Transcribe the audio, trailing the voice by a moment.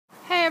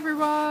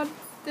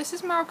This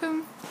is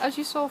Malcolm, as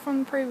you saw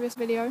from the previous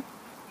video.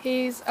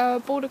 He's a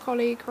Border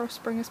Collie cross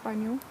Springer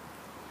Spaniel.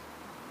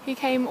 He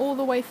came all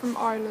the way from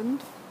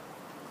Ireland,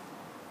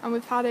 and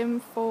we've had him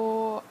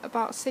for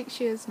about 6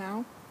 years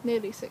now,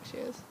 nearly 6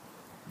 years.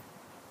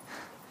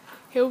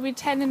 He'll be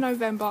 10 in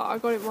November. I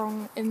got it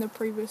wrong in the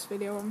previous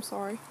video, I'm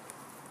sorry.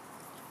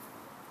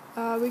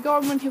 We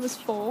got him when he was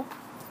 4.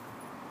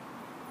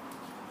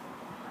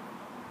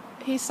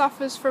 He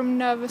suffers from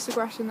nervous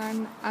aggression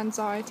and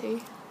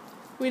anxiety.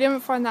 We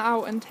didn't find that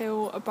out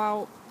until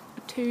about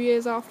 2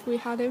 years after we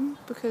had him,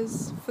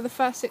 because for the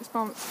first 6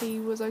 months he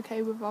was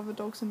okay with other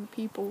dogs and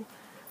people,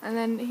 and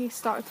then he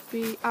started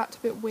to act a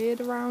bit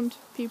weird around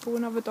people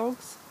and other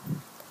dogs.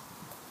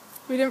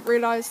 We didn't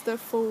realise the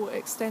full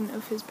extent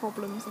of his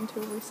problems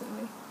until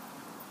recently.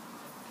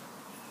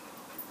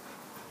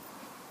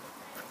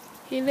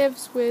 He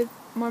lives with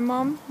my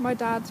mum, my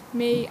dad,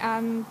 me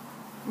and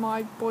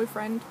my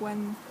boyfriend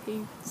when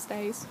he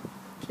stays,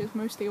 which is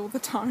mostly all the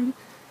time.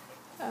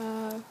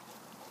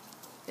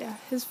 Yeah,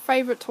 his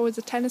favourite toy is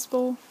a tennis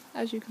ball.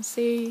 As you can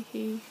see,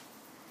 he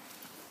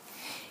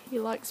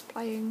likes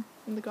playing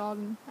in the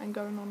garden and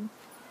going on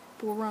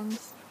ball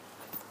runs.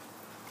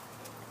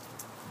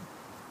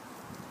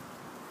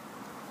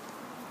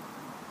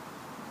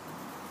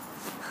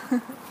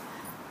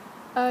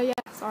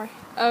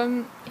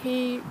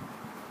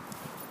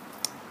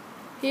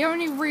 He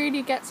only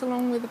really gets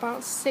along with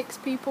about 6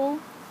 people.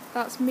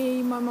 That's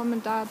me, my mum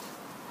and dad,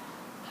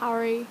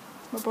 Harry,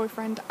 my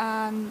boyfriend,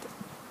 and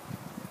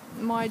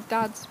my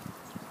dad's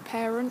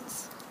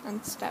parents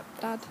and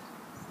stepdad.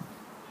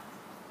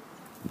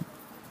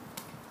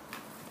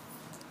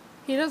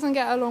 He doesn't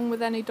get along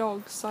with any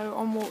dogs, so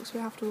on walks we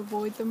have to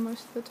avoid them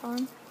most of the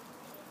time.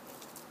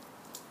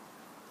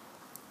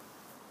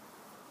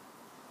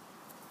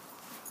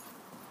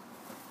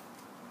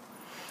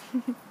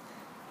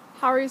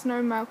 Harry's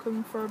known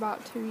Malcolm for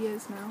about 2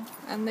 years now,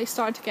 and they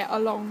started to get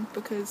along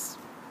because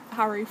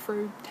Harry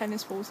threw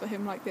tennis balls at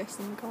him like this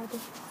in the garden.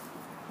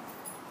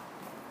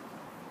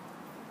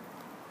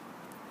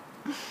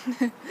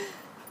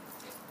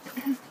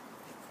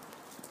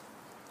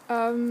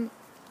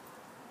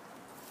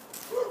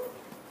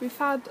 We've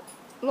had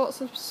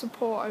lots of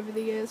support over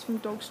the years from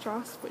Dogs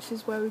Trust, which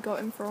is where we got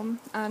him from,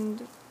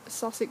 and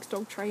Sussex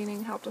Dog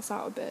Training helped us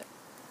out a bit.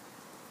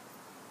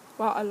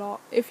 Well, a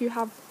lot. If you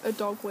have a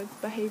dog with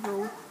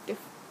behavioural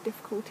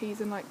difficulties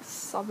in like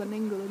southern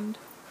England,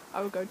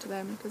 I would go to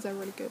them because they're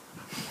really good.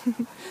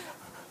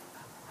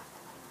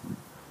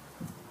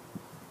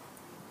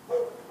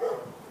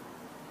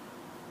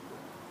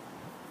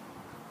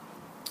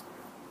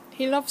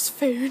 He loves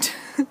food.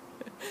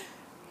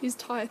 He's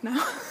tired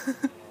now.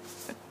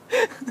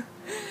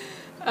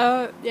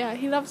 Yeah,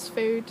 he loves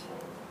food.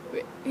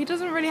 He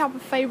doesn't really have a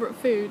favourite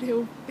food.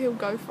 He'll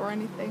go for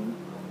anything.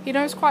 He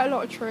knows quite a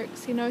lot of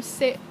tricks. He knows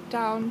sit,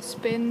 down,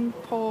 spin,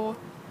 paw,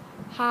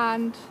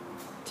 hand,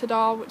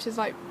 tada, which is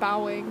like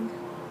bowing.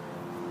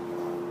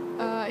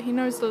 He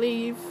knows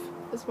leave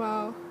as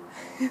well.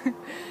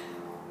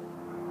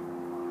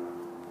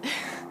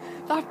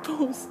 That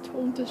ball's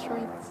torn to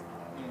shreds.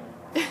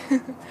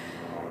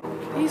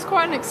 He's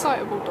quite an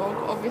excitable dog,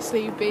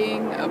 obviously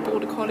being a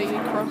Border Collie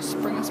cross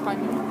Springer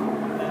Spaniel.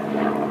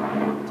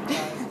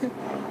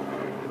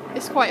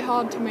 It's quite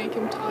hard to make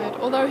him tired,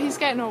 although he's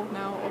getting old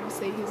now.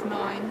 Obviously he's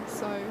 9,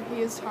 so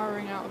he is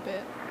tiring out a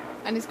bit,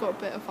 and he's got a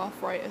bit of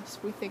arthritis,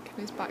 we think,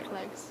 in his back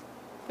legs,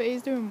 but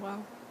he's doing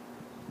well.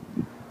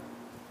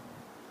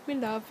 We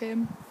love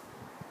him.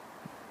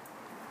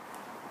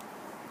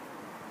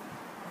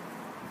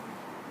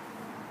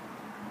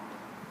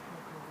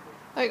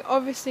 Like,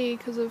 obviously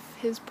because of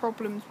his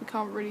problems we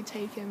can't really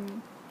take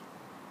him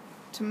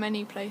to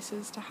many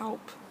places to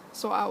help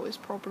sort out his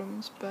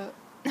problems, but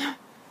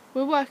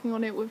we're working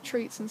on it with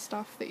treats and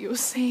stuff that you'll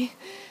see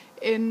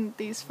in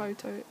these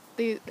photos,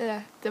 the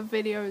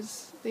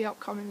videos, the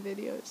upcoming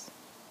videos.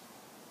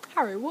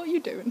 Harry, what are you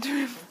doing to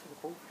him?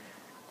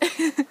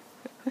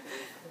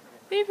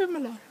 Leave him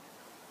alone.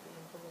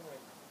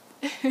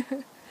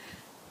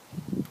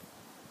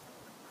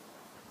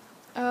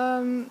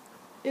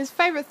 His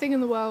favourite thing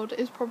in the world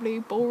is probably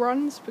ball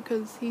runs,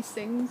 because he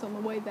sings on the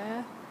way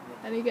there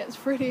and he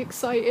gets really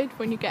excited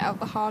when you get out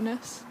the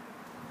harness.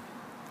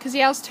 Because he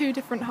has 2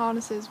 different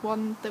harnesses,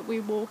 one that we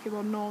walk him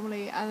on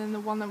normally and then the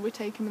one that we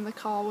take him in the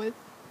car with,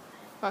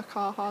 a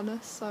car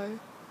harness, so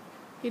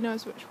he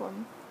knows which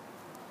one.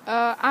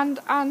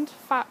 And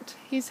fact,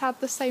 he's had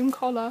the same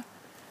collar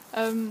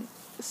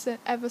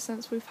ever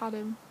since we've had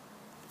him.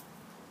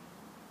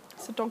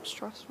 It's a Dogs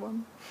Trust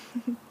one.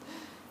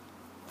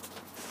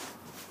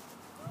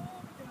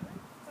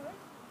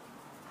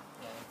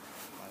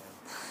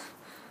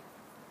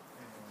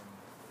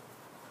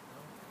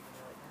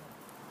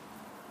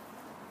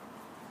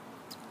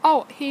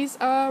 Oh, he's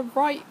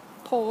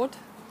right-pawed,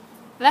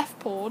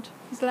 left-pawed,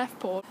 he's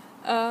left-pawed,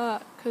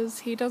 because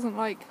he doesn't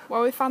like,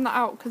 well, we found that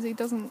out because he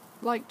doesn't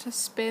like to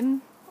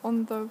spin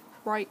on the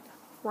right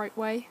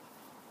way,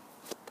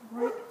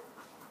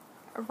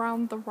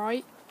 around the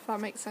right, if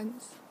that makes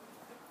sense.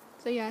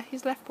 So yeah,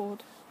 he's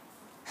left-pawed.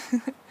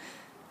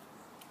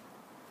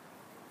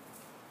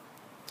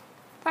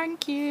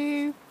 Thank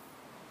you.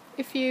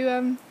 If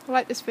you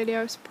like this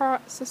video,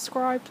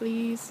 subscribe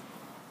please.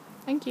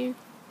 Thank you.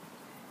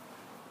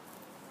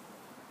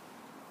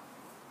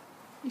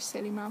 You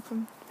silly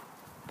Malcolm.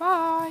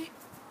 Bye.